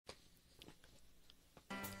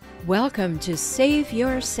Welcome to Save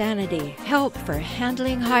Your Sanity, help for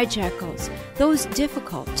handling hijackals, those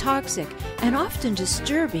difficult, toxic, and often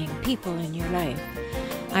disturbing people in your life.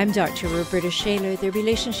 I'm Dr. Rhoberta Shaler, the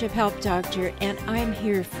Relationship Help Doctor, and I'm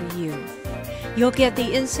here for you. You'll get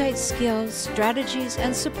the insights, skills, strategies,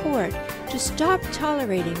 and support to stop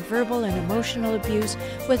tolerating verbal and emotional abuse,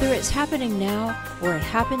 whether it's happening now or it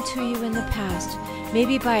happened to you in the past,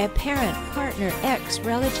 maybe by a parent, partner, ex,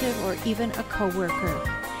 relative, or even a coworker.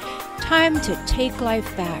 Time to take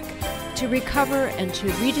life back, to recover and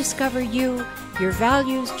to rediscover you, your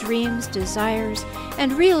values, dreams, desires,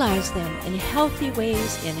 and realize them in healthy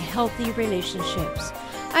ways in healthy relationships.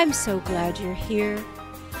 I'm so glad you're here.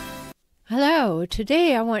 Hello,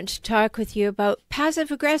 today I want to talk with you about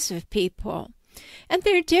passive-aggressive people. And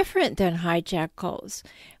they're different than hijackals.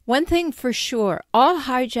 One thing for sure, all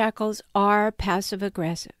hijackals are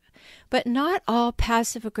passive-aggressive. But not all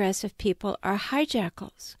passive-aggressive people are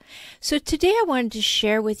hijackals. So today I wanted to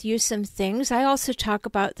share with you some things. I also talk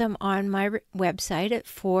about them on my website at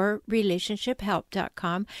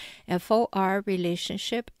forrelationshiphelp.com,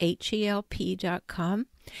 forrelationshiphelp.com.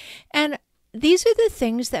 And these are the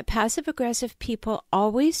things that passive-aggressive people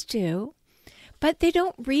always do, but they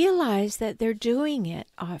don't realize that they're doing it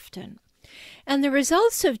often. And the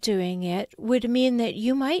results of doing it would mean that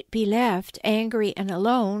you might be left angry and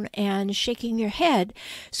alone and shaking your head.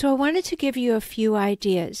 So I wanted to give you a few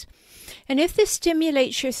ideas. And if this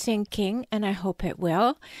stimulates your thinking, and I hope it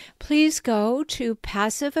will, please go to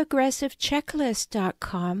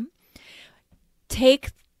passiveaggressivechecklist.com.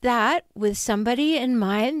 Take that with somebody in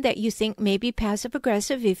mind that you think may be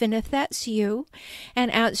passive-aggressive, even if that's you, and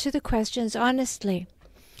answer the questions honestly.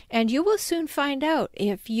 And you will soon find out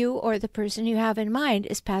if you or the person you have in mind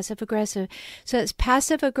is passive-aggressive. So it's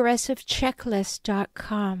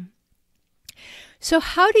passiveaggressivechecklist.com. So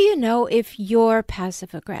how do you know if you're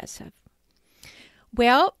passive-aggressive?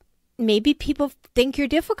 Well, maybe people think you're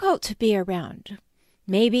difficult to be around.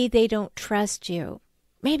 Maybe they don't trust you.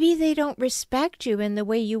 Maybe they don't respect you in the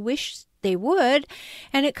way you wish they would,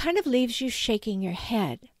 and it kind of leaves you shaking your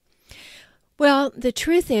head. Well, the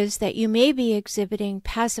truth is that you may be exhibiting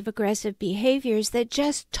passive-aggressive behaviors that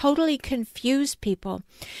just totally confuse people.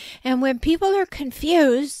 And when people are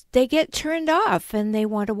confused, they get turned off and they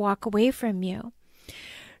want to walk away from you.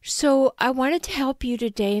 So I wanted to help you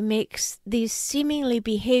today make these seemingly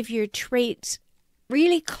behavior traits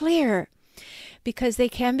really clear, because they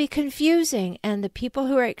can be confusing, and the people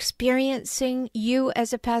who are experiencing you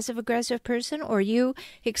as a passive-aggressive person or you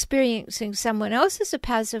experiencing someone else as a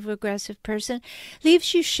passive-aggressive person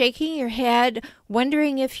leaves you shaking your head,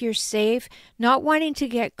 wondering if you're safe, not wanting to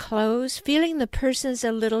get close, feeling the person's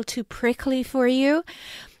a little too prickly for you.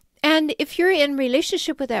 And if you're in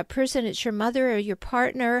relationship with that person, it's your mother or your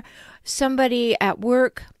partner, somebody at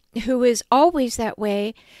work who is always that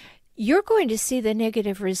way, you're going to see the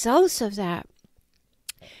negative results of that.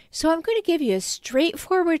 So I'm going to give you a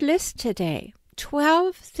straightforward list today.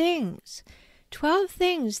 12 things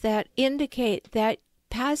that indicate that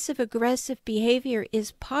passive-aggressive behavior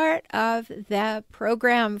is part of the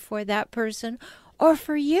program for that person or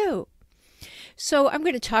for you. So I'm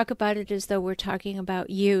going to talk about it as though we're talking about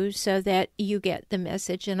you so that you get the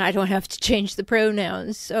message and I don't have to change the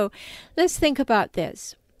pronouns. So let's think about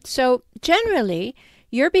this. So generally,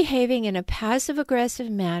 you're behaving in a passive-aggressive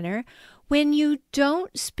manner when you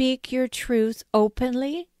don't speak your truth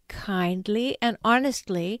openly, kindly, and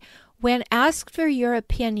honestly when asked for your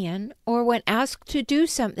opinion or when asked to do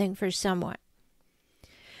something for someone.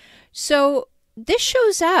 So this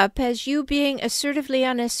shows up as you being assertively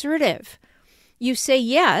unassertive. You say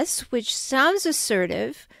yes, which sounds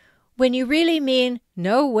assertive, when you really mean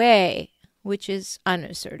no way, which is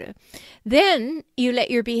unassertive. Then you let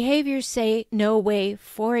your behavior say no way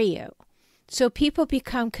for you. So people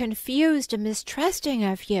become confused and mistrusting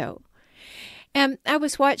of you. And I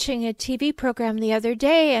was watching a TV program the other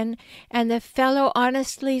day, and the fellow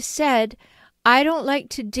honestly said, I don't like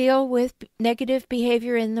to deal with negative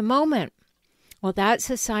behavior in the moment. Well, that's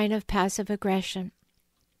a sign of passive aggression.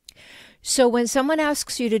 So when someone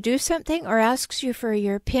asks you to do something or asks you for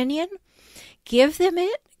your opinion, give them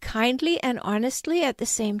it kindly and honestly at the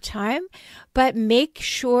same time, but make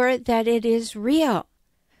sure that it is real.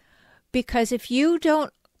 Because if you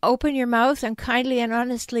don't open your mouth and kindly and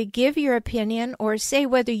honestly give your opinion or say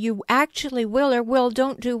whether you actually will or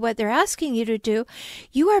don't do what they're asking you to do,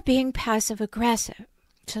 you are being passive-aggressive.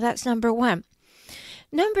 So that's number one.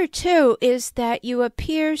 Number two is that you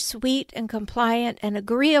appear sweet and compliant and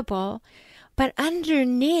agreeable, but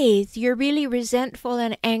underneath you're really resentful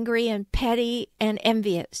and angry and petty and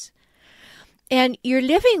envious. And you're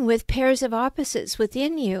living with pairs of opposites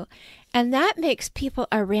within you. And that makes people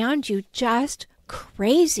around you just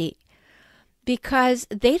crazy because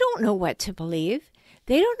they don't know what to believe.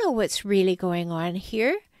 They don't know what's really going on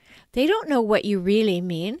here. They don't know what you really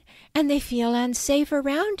mean, and they feel unsafe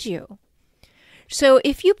around you. So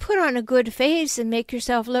if you put on a good face and make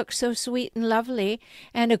yourself look so sweet and lovely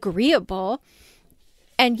and agreeable,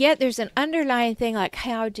 and yet there's an underlying thing like,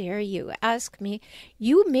 how dare you ask me,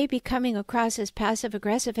 you may be coming across as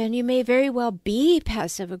passive-aggressive, and you may very well be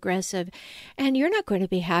passive-aggressive, and you're not going to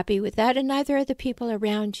be happy with that, and neither are the people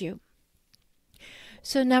around you.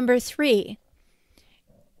 So number 3,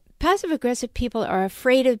 passive-aggressive people are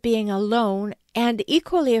afraid of being alone and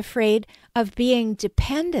equally afraid of being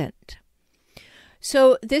dependent.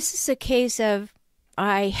 So this is a case of,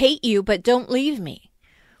 I hate you, but don't leave me.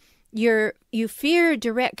 You fear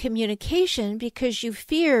direct communication because you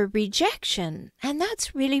fear rejection, and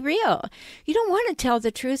that's really real. You don't want to tell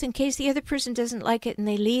the truth in case the other person doesn't like it and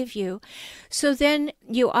they leave you. So then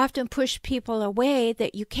you often push people away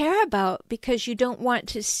that you care about because you don't want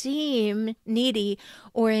to seem needy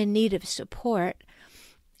or in need of support.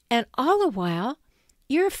 And all the while,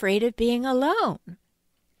 you're afraid of being alone.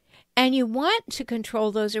 And you want to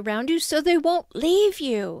control those around you so they won't leave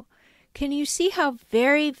you. Can you see how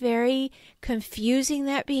very, very confusing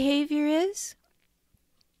that behavior is?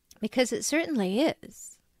 Because it certainly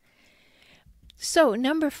is. So,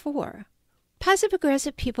 number 4,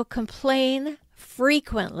 passive-aggressive people complain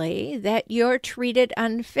frequently that you're treated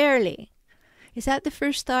unfairly. Is that the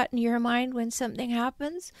first thought in your mind when something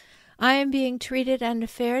happens? I am being treated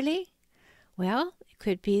unfairly? Well, it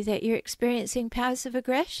could be that you're experiencing passive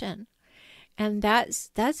aggression, and that's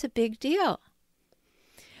a big deal.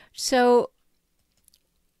 So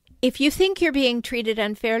if you think you're being treated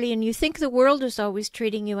unfairly and you think the world is always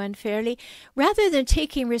treating you unfairly, rather than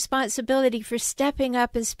taking responsibility for stepping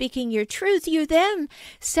up and speaking your truth, you then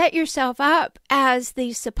set yourself up as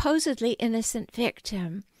the supposedly innocent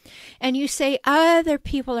victim. And you say other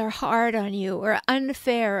people are hard on you or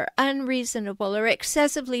unfair or unreasonable or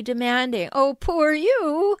excessively demanding. Oh, poor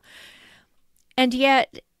you. And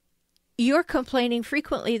yet you're complaining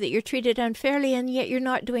frequently that you're treated unfairly, and yet you're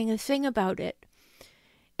not doing a thing about it.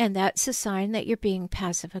 And that's a sign that you're being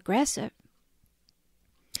passive-aggressive.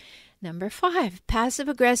 Number 5,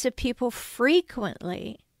 passive-aggressive people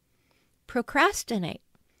frequently procrastinate,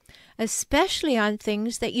 especially on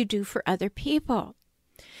things that you do for other people.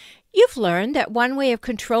 You've learned that one way of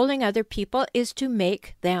controlling other people is to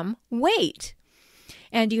make them wait.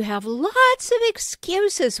 And you have lots of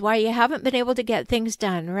excuses why you haven't been able to get things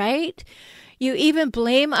done, right? You even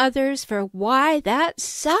blame others for why that's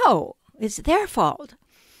so. It's their fault.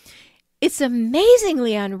 It's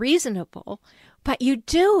amazingly unreasonable, but you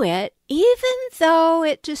do it even though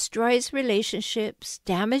it destroys relationships,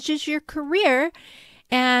 damages your career,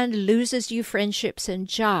 and loses you friendships and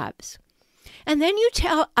jobs. And then you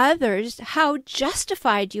tell others how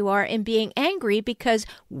justified you are in being angry because,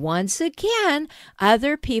 once again,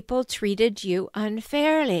 other people treated you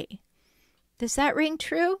unfairly. Does that ring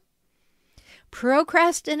true?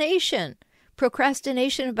 Procrastination.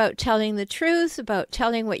 Procrastination about telling the truth, about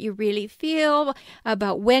telling what you really feel,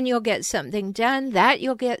 about when you'll get something done, that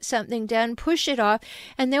you'll get something done, push it off.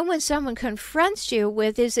 And then when someone confronts you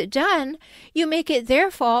with, is it done, you make it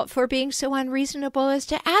their fault for being so unreasonable as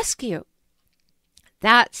to ask you.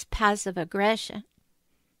 That's passive aggression.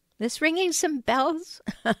 This ringing some bells?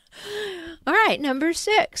 All right, number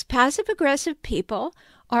 6. Passive-aggressive people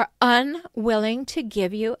are unwilling to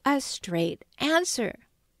give you a straight answer.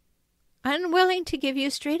 Unwilling to give you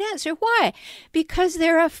a straight answer. Why? Because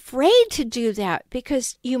they're afraid to do that,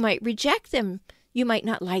 because you might reject them. You might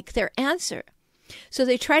not like their answer. So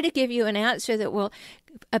they try to give you an answer that will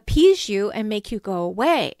appease you and make you go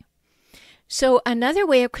away. So another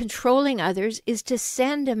way of controlling others is to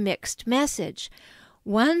send a mixed message,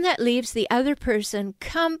 one that leaves the other person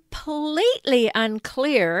completely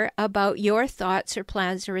unclear about your thoughts or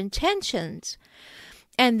plans or intentions.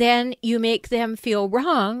 And then you make them feel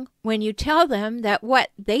wrong when you tell them that what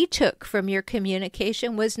they took from your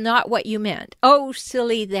communication was not what you meant. Oh,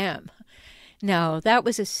 silly them. No, that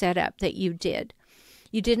was a setup that you did.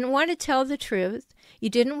 You didn't want to tell the truth. You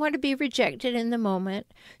didn't want to be rejected in the moment,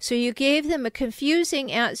 so you gave them a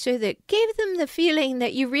confusing answer that gave them the feeling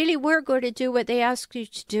that you really were going to do what they asked you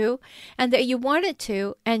to do and that you wanted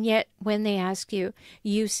to, and yet when they ask you,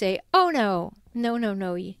 you say, oh, no,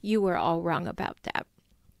 you were all wrong about that.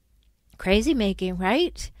 Crazy making,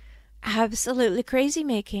 right? Absolutely crazy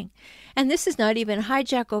making. And this is not even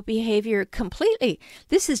hijackal behavior completely.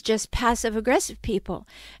 This is just passive-aggressive people.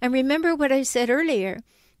 And remember what I said earlier.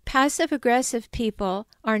 Passive-aggressive people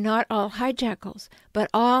are not all hijackals, but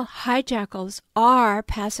all hijackals are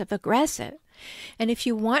passive-aggressive. And if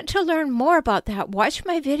you want to learn more about that, watch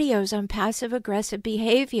my videos on passive-aggressive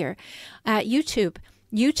behavior at YouTube,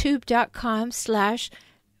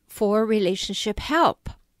 youtube.com/for-relationship-help.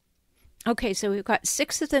 Okay, so we've got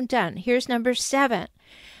 6 of them done. Here's number 7.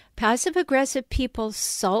 Passive-aggressive people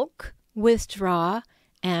sulk, withdraw,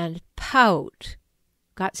 and pout.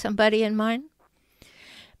 Got somebody in mind?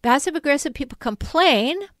 Passive-aggressive people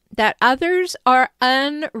complain that others are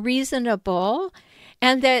unreasonable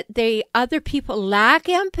and that other people lack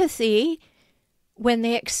empathy when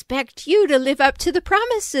they expect you to live up to the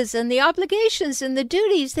promises and the obligations and the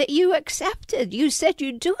duties that you accepted. You said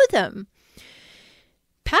you'd do them.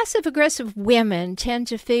 Passive-aggressive women tend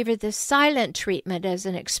to favor the silent treatment as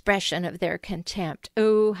an expression of their contempt.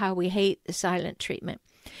 Oh, how we hate the silent treatment.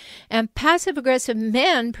 And passive-aggressive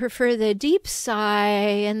men prefer the deep sigh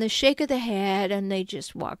and the shake of the head, and they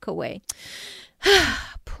just walk away.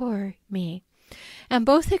 Poor me. And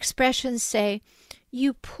both expressions say,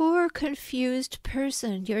 you poor confused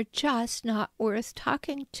person, you're just not worth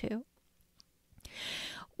talking to.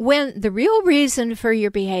 When the real reason for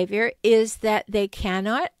your behavior is that they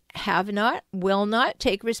cannot, have not, will not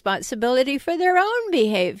take responsibility for their own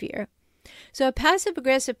behavior. So a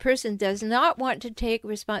passive-aggressive person does not want to take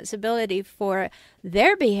responsibility for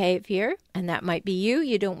their behavior, and that might be you.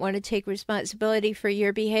 You don't want to take responsibility for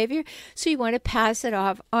your behavior, so you want to pass it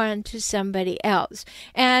off on to somebody else.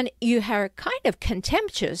 And you are kind of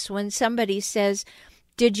contemptuous when somebody says,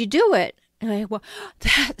 did you do it? And I'm like, well,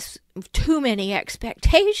 that's too many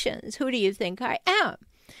expectations. Who do you think I am?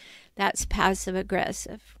 That's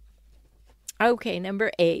passive-aggressive. Okay,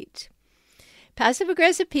 number 8.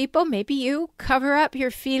 Passive-aggressive people, maybe you, cover up your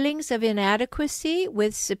feelings of inadequacy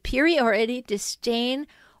with superiority, disdain,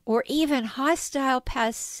 or even hostile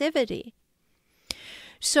passivity.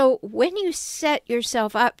 So when you set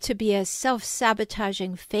yourself up to be a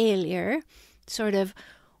self-sabotaging failure, sort of,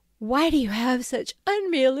 why do you have such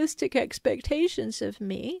unrealistic expectations of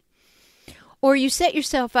me? Or you set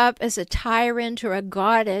yourself up as a tyrant or a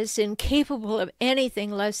goddess incapable of anything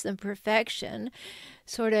less than perfection,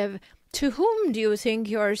 sort of, to whom do you think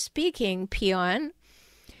you're speaking, peon?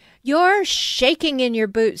 You're shaking in your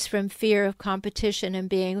boots from fear of competition and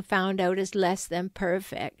being found out as less than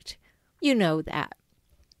perfect. You know that.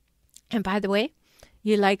 And by the way,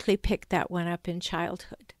 you likely picked that one up in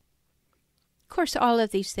childhood. Of course, all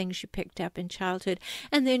of these things you picked up in childhood,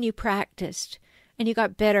 and then you practiced, and you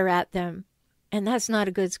got better at them. And that's not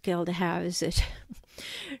a good skill to have, is it?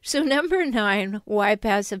 So number 9, why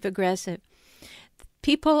passive-aggressive?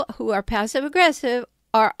 People who are passive-aggressive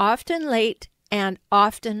are often late and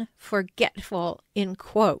often forgetful, in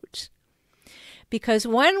quotes. Because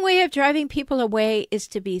one way of driving people away is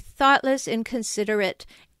to be thoughtless, inconsiderate,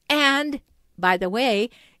 and, by the way,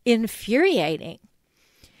 infuriating.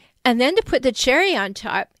 And then to put the cherry on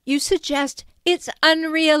top, you suggest it's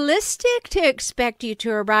unrealistic to expect you to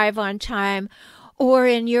arrive on time, or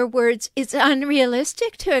in your words, it's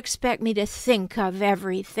unrealistic to expect me to think of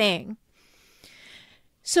everything.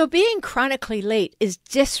 So being chronically late is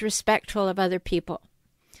disrespectful of other people.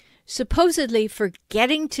 Supposedly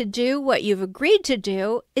forgetting to do what you've agreed to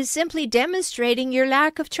do is simply demonstrating your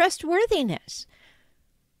lack of trustworthiness.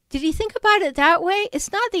 Did you think about it that way?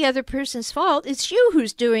 It's not the other person's fault. It's you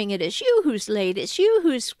who's doing it. It's you who's late. It's you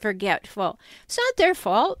who's forgetful. It's not their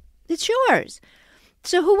fault. It's yours.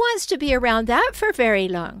 So who wants to be around that for very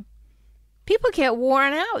long? People get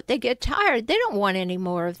worn out. They get tired. They don't want any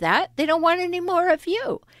more of that. They don't want any more of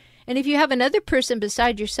you. And if you have another person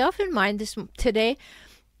beside yourself in mind today,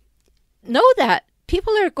 know that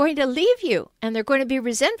people are going to leave you, and they're going to be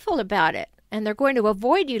resentful about it, and they're going to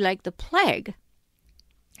avoid you like the plague.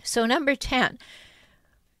 So number 10,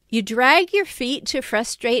 you drag your feet to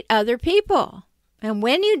frustrate other people. And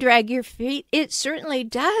when you drag your feet, it certainly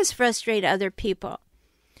does frustrate other people.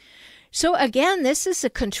 So again, this is a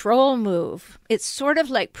control move. It's sort of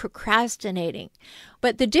like procrastinating.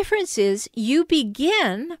 But the difference is you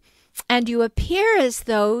begin and you appear as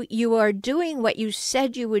though you are doing what you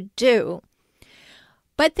said you would do.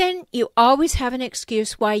 But then you always have an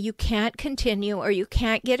excuse why you can't continue, or you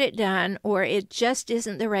can't get it done, or it just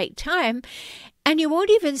isn't the right time. And you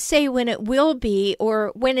won't even say when it will be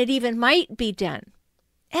or when it even might be done.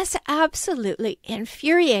 It's absolutely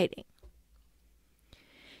infuriating.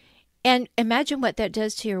 And imagine what that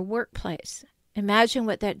does to your workplace. Imagine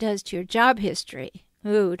what that does to your job history.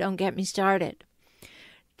 Ooh, don't get me started.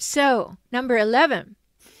 So, number 11,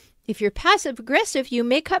 If you're passive aggressive, you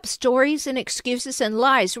make up stories and excuses and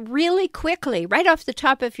lies really quickly, right off the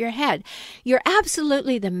top of your head. You're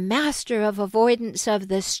absolutely the master of avoidance of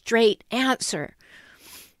the straight answer.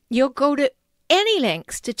 You'll go to any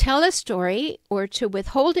lengths to tell a story or to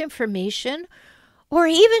withhold information or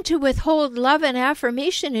even to withhold love and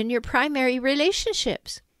affirmation in your primary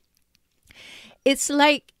relationships. It's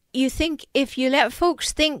like you think if you let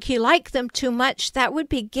folks think you like them too much, that would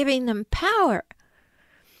be giving them power.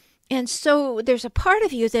 And so there's a part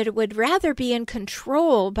of you that would rather be in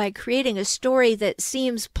control by creating a story that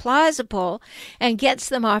seems plausible and gets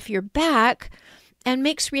them off your back and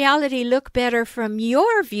makes reality look better from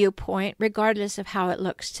your viewpoint, regardless of how it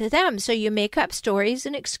looks to them. So you make up stories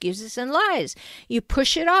and excuses and lies. You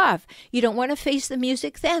push it off. You don't want to face the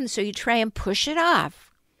music then, so you try and push it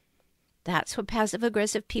off. That's what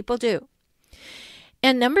passive-aggressive people do.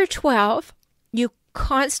 And number 12, you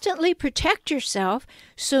constantly protect yourself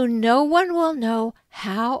so no one will know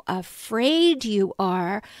how afraid you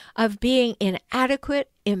are of being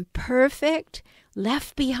inadequate, imperfect,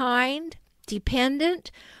 left behind,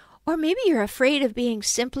 dependent, or maybe you're afraid of being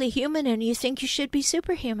simply human and you think you should be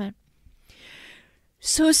superhuman.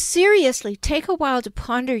 So seriously, take a while to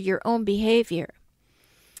ponder your own behavior.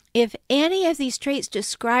 If any of these traits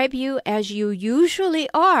describe you as you usually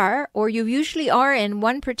are, or you usually are in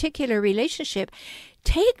one particular relationship,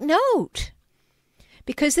 take note,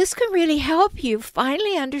 because this can really help you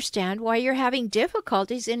finally understand why you're having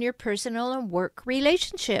difficulties in your personal and work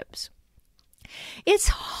relationships. It's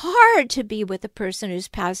hard to be with a person who's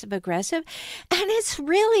passive-aggressive, and it's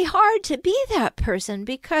really hard to be that person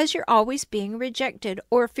because you're always being rejected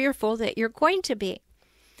or fearful that you're going to be.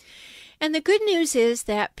 And the good news is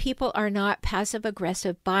that people are not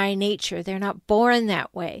passive-aggressive by nature. They're not born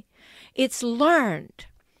that way. It's learned.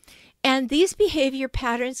 And these behavior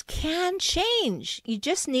patterns can change. You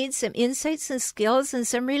just need some insights and skills and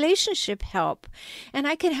some relationship help. And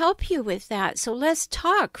I can help you with that. So let's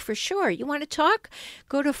talk for sure. You want to talk?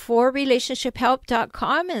 Go to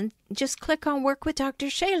forrelationshiphelp.com and just click on Work with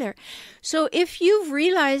Dr. Shaler. So if you've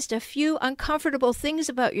realized a few uncomfortable things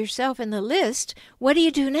about yourself in the list, what do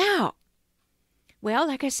you do now? Well,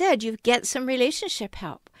 like I said, you get some relationship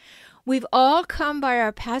help. We've all come by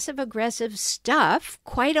our passive-aggressive stuff,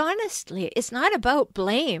 quite honestly. It's not about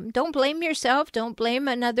blame. Don't blame yourself. Don't blame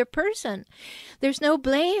another person. There's no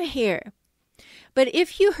blame here. But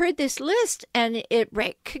if you heard this list and you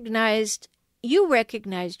recognized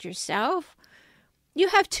yourself, you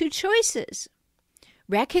have two choices.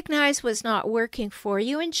 Recognize what's not working for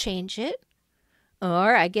you and change it.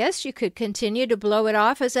 Or I guess you could continue to blow it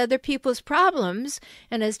off as other people's problems.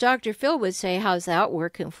 And as Dr. Phil would say, how's that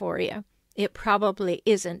working for you? It probably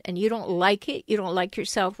isn't. And you don't like it. You don't like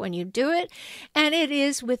yourself when you do it. And it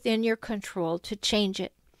is within your control to change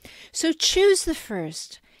it. So choose the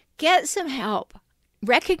first. Get some help.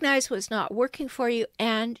 Recognize what's not working for you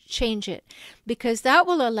and change it, because that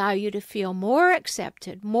will allow you to feel more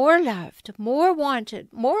accepted, more loved, more wanted,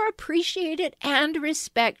 more appreciated and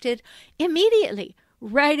respected immediately,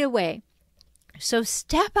 right away. So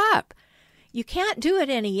step up. You can't do it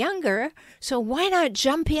any younger, so why not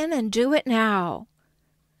jump in and do it now?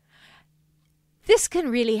 This can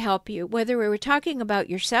really help you, whether we're talking about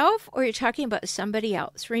yourself or you're talking about somebody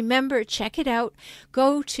else. Remember, check it out.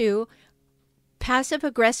 Go to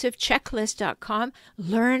passiveaggressivechecklist.com.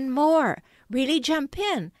 Learn more. Really jump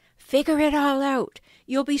in. Figure it all out.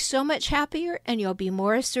 You'll be so much happier and you'll be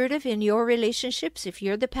more assertive in your relationships if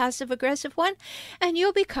you're the passive-aggressive one, and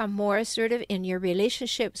you'll become more assertive in your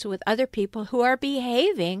relationships with other people who are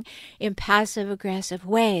behaving in passive-aggressive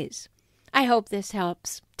ways. I hope this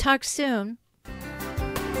helps. Talk soon.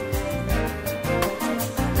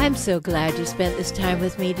 I'm so glad you spent this time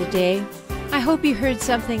with me today. I hope you heard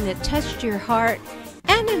something that touched your heart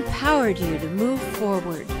and empowered you to move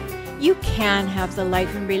forward. You can have the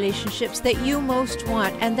life and relationships that you most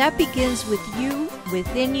want, and that begins with you,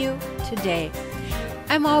 within you, today.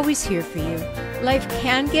 I'm always here for you. Life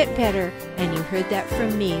can get better, and you heard that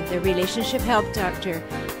from me, the Relationship Help Doctor.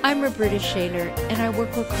 I'm Rhoberta Shaler, and I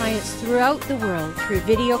work with clients throughout the world through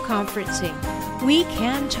video conferencing. We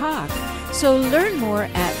can talk. So learn more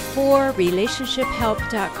at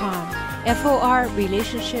forrelationshiphelp.com.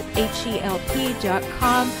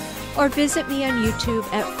 forrelationshiphelp.com, or visit me on YouTube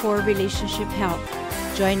at For Relationship Help.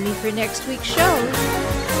 Join me for next week's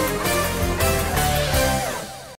show.